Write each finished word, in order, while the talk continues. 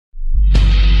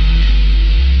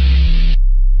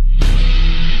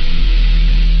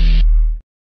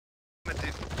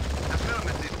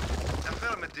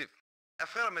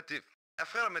Affirmative.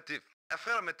 Affirmative.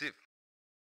 Affirmative.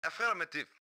 Affirmative.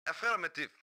 Affirmative.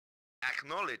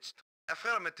 Acknowledged.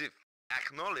 Affirmative.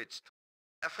 Acknowledged.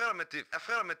 Affirmative.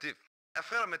 Affirmative.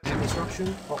 Affirmative.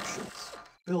 Construction options.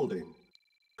 Building.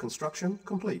 Construction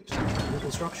complete. New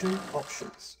construction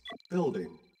options. Building.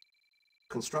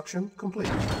 Construction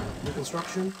complete. New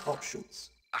construction options.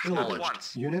 Building.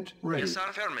 Unit ready. Yes, sir.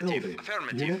 Affirmative. Building.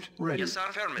 Affirmative. Unit ready. Yes, sir.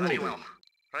 Affirmative. Building. Well.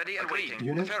 Ready and Agreed. waiting.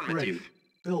 Unit Affirmative. ready.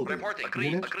 Building. Reporting. Agreed.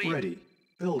 Unit Agreed. ready.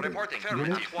 Building. Reporting. Unit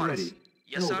Affirmative. At once. ready.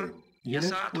 Yes, sir. Building. Yes, Unit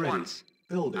sir. At ready. once.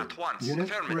 Building. At once. Unit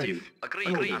Affirmative. ready. Agreed.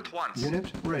 Building. Agreed. At once.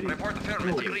 Unit ready. Report affirmative.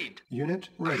 Building. Agreed. Unit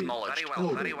ready. Acknowledged. Very well.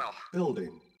 Building. Very well.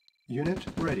 Building. Unit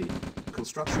ready.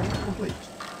 Construction complete.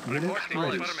 Unit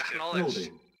Report ready. acknowledged.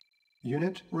 Building.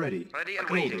 Unit ready. Ready and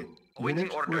Building. waiting. Awaiting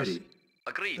Unit orders. ready.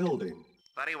 Agreed. Building.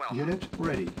 Very well. Unit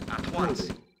ready. At once.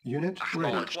 Building. Unit ready.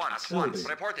 Acknowledged. At once. Building.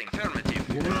 Reporting. Affirmative.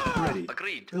 Unit ready.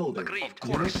 Agreed. Building. Agreed. Unit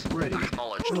Of course. ready.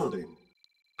 Acknowledged. Building.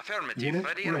 Affirmative. Unit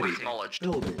Ready and ready. waiting. Acknowledged.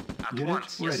 Building. At Unit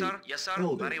once. ready. Yes, sir. Yes, sir.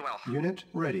 Building. Very well. Unit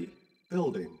ready.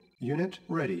 Building. Unit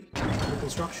ready. New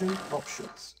construction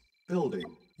options. Building.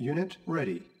 Unit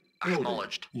ready. Building.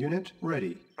 Acknowledged. Unit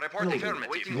ready. Report Building. affirmative.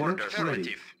 Awaiting Unit order. ready.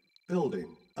 Affirmative.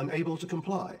 Building. Unable to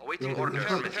comply. Awaiting Building order. in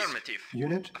progress. Affirmative.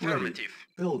 Unit ready. Affirmative.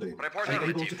 Building. Report Unable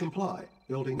to affirmative. comply.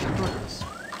 Building in progress.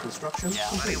 Construction Very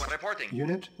complete. well. Reporting.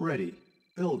 Unit ready.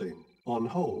 Building. On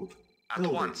hold. At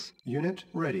Building. once. Unit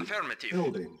ready. Affirmative.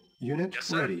 Building. Unit Yes,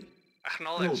 sir. ready.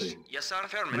 Acknowledged. Building. Yes, sir.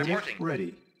 Affirmative. Unit Reporting.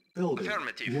 ready. Building.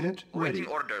 Affirmative. Unit Awaiting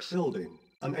ready. orders. Building.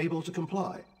 Unable to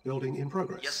comply. Building in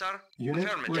progress. Yes, sir. Unit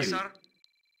Affirmative. ready. Yes, sir.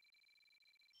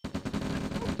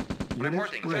 Unit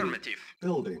Reporting. ready. Affirmative.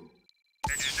 Building.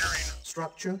 Engineering.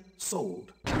 Structure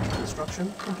sold.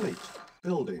 Construction complete.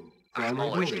 Building. Primary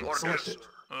Acknowledged. building Orders. selected.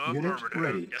 Unit Affirmative.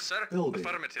 ready. Yes, sir. Building.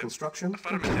 Affirmative. Construction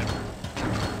Affirmative.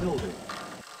 complete. Building.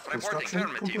 Reporting. Construction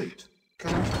Affirmative. complete.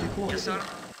 Cannot deploy Yes, sir. here.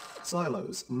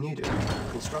 Silos needed.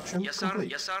 Construction Yes, sir.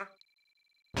 complete. Yes, sir.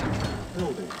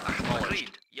 Building. Acknowledged.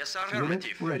 Agreed. Yes, sir. Unit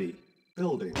Affirmative. ready.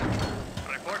 Building.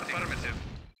 Report affirmative.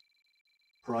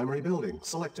 Primary building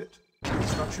selected.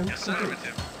 Construction Yes, complete.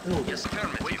 affirmative. Building. Yes,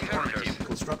 affirmative. Waiting Affirmative.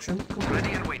 Construction complete.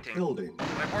 Ready and waiting. Building.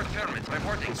 Report affirmative.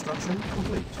 Reporting. Construction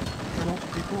complete. Cannot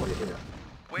deploy here.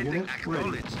 Waiting. Unit ready.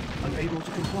 Acknowledged. Unable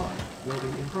to comply.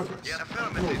 Building in progress. Yes,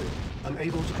 affirmative. Building.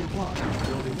 Unable to comply.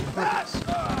 Building in progress.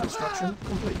 Construction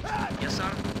complete. Yes,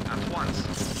 sir. At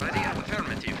once. Ready and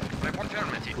affirmative. Report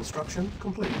affirmative. Construction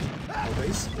complete. Our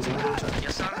base is under attack.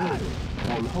 Yes, sir. Building.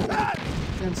 On hold.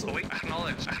 Cancel. Wait.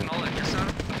 Acknowledged. Acknowledged. Yes, sir.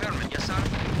 Affirmative. Yes, sir.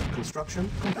 Construction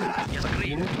complete. Yes, agreed.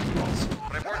 Unit lost.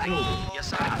 Reporting. Building. Yes,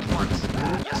 sir. At once.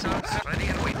 Yes, sir. Ready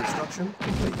and waiting. Construction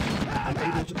complete.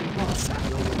 Unable to comply.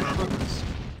 Building in progress.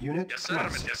 Unit Yes, sir.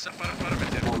 lost. Yes,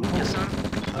 affirmative. On hold. Yes, sir.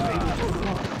 Unable to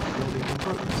comply. Building in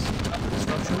progress.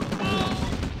 Construction complete.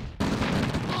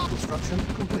 Construction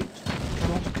complete.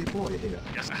 Cannot deploy here.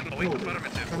 Yes, Building.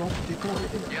 affirmative. Cannot deploy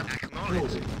here. Yes, Acknowledged.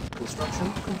 Building.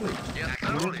 Construction complete. Yes, Unit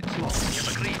acknowledged. lost. Yes,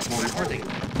 agreed. On Reporting.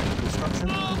 hold. Construction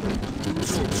complete.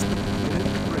 Building. Unit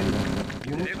ready.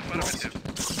 Unit lost. Affirmative.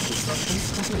 Construction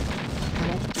complete.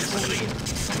 Cannot deploy agreed. here.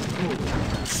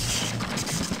 Building.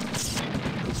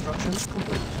 Construction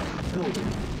complete. Building.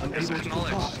 Unable to comply.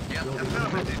 acknowledged. Yes, Building in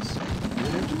affirmative. progress.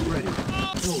 Unit ready.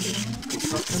 Building.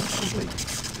 Construction complete.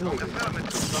 Building.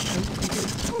 Affirmative. Construction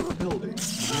complete. Building.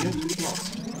 Unit lost.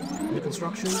 New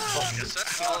construction options. Yes, sir.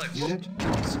 Acknowledged. Unit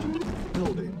lost.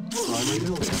 Building. Primary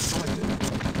building selected.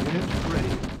 Unit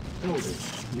ready. Building.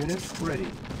 Unit ready.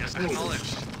 Yes, Building.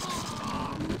 acknowledged.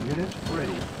 Unit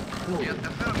ready. Building. Yes,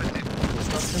 affirmative.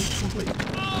 Construction complete.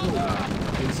 Building.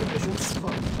 Insufficient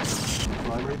funds.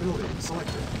 Primary building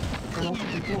selected. Cannot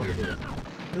deploy here.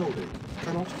 Building.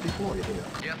 Cannot deploy here.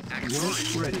 Yes, Unit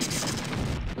acknowledged. ready.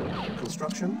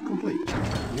 Construction complete.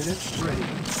 Unit ready.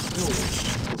 Building.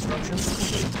 Construction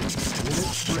complete. Unit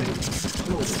ready.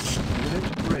 Building. Unit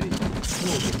ready.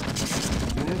 Building.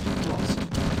 Unit lost.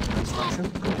 Construction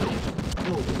complete.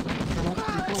 Building. Cannot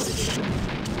deploy here.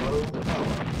 Low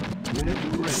power. Unit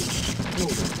ready.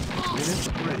 Building. Unit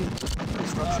ready.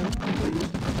 Construction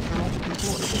complete. Cannot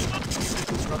deploy here.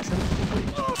 Construction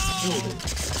complete. Building.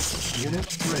 Unit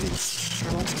ready.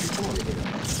 Cannot deploy here.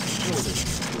 Building.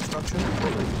 Construction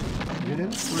complete.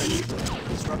 Unit ready.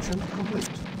 Construction complete.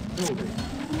 Building.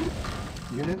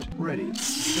 Unit ready.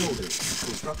 Building.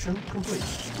 Construction complete.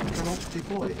 Cannot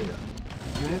deploy here.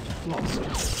 Unit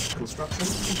lost. Construction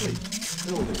complete.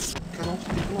 Building. Cannot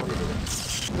deploy here.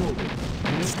 Building.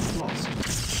 Unit lost.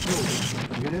 Building.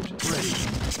 Unit ready.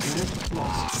 Unit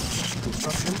lost.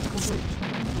 Construction complete.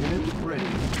 Unit ready.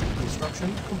 Construction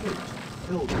complete.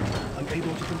 Building.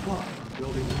 Unable to comply.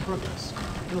 Building in progress.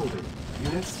 Building.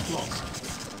 Unit lost.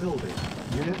 Building.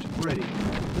 Unit ready.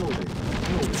 Building.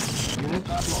 Building. Unit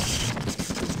lost.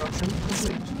 Construction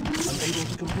complete. Unable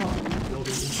to comply.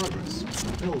 Building in progress.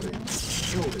 Building.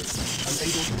 Building.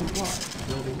 Unable to comply.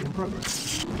 Building in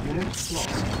progress. Unit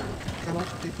lost.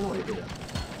 Cannot deploy here.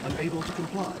 Unable to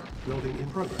comply. Building in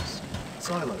progress.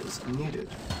 Silos needed.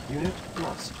 Unit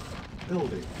lost.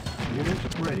 Building.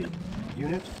 Unit ready.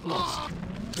 Unit lost.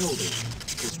 Building.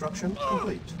 Construction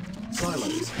complete.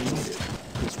 Silos needed.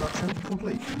 Construction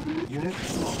complete. Unit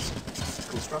lost.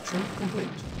 Construction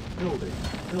complete. Building.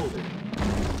 Building.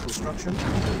 Construction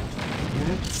complete.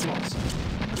 Unit lost.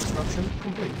 Construction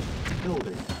complete.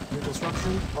 Building.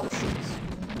 Construction options.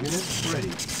 Unit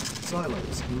ready.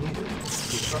 Silos needed.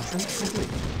 Construction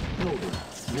complete. Building.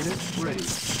 Unit ready.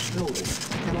 Building.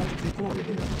 Cannot deploy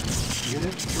here.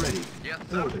 Unit ready. Yes,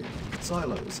 sir. Building.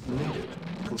 Silos needed.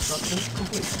 Construction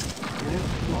complete. Unit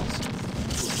lost.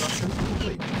 Construction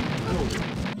complete. Building.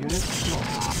 Unit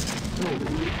lost.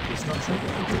 Building. Construction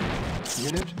complete.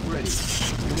 Unit ready.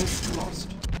 Unit lost.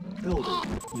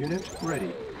 Building. Unit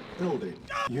ready. Building.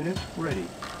 Unit ready.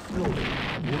 Building.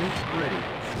 Unit ready.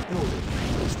 Building.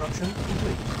 Construction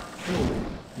complete. Building.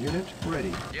 Unit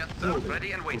ready. Yes, sir. Building.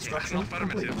 Ready and waiting. Construction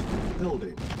Affirmative. complete.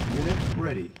 Building. Unit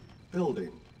ready.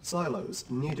 Building. Silos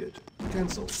needed.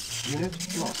 Cancel.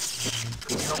 Unit lost.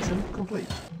 Construction complete.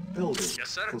 Building. Yes,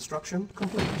 sir. Construction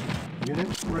complete.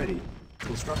 Unit ready.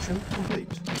 Construction complete.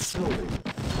 Building.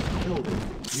 Building.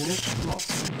 Unit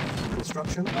lost.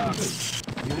 Construction complete.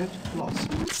 Unit lost.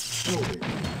 Building.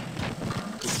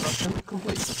 Construction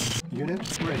complete.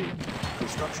 Unit ready.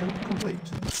 Construction complete.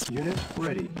 Unit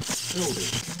ready. Building.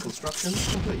 Construction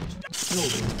complete.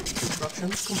 Building. Construction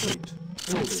complete.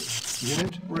 Building.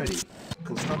 Unit ready.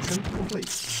 Construction complete.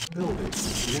 Building.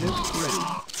 Unit ready.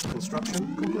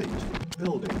 Construction complete.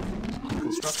 Building.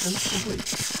 Construction complete.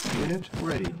 Unit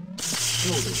ready.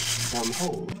 Building. On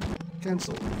hold.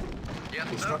 Cancel. Yes, sir.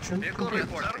 Construction Vehicle complete.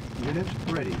 reporting. Unit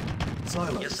ready.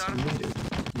 Silos Yes, sir. needed.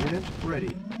 Unit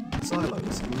ready.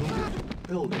 Silos needed.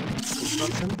 Building.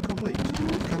 Construction complete.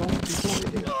 Cannot deploy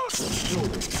here.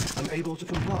 Building. Unable to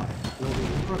comply. Building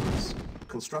in progress.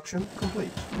 Construction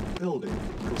complete. Building.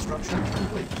 Construction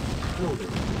complete.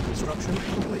 Building. Construction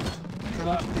complete.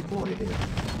 Cannot deploy here.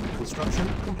 Construction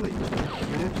complete.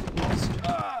 Unit lost.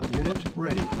 Unit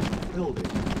ready. Building.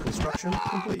 Construction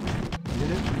complete.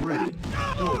 Unit ready.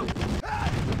 Building.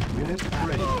 Unit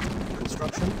ready.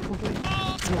 Construction complete.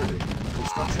 Building.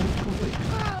 Construction complete.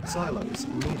 Silos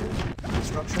needed.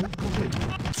 Construction complete.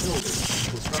 Building.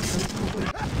 Construction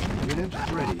complete. Unit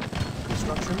ready.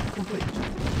 Construction complete.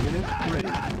 Unit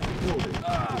ready. Building.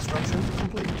 Construction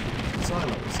complete.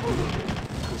 Silos needed.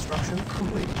 Construction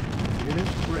complete. Unit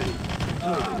ready.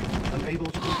 Building. Unable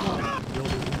to comply.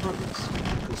 Building in progress.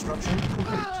 Construction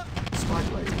complete. Spy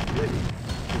plane ready.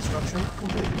 Construction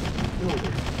complete.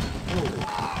 Building. Building.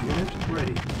 Unit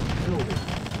ready. Building.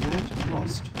 Unit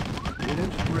lost.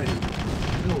 Unit ready.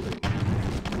 Building.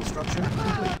 Construction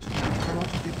complete.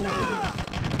 Cannot deploy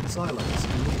here. Silos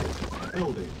needed.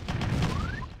 Building.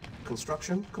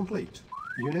 Construction complete.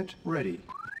 Unit ready.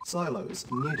 Silos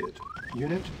needed.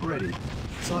 Unit ready.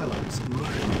 Silos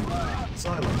needed.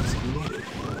 Silos needed.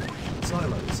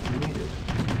 Silos needed.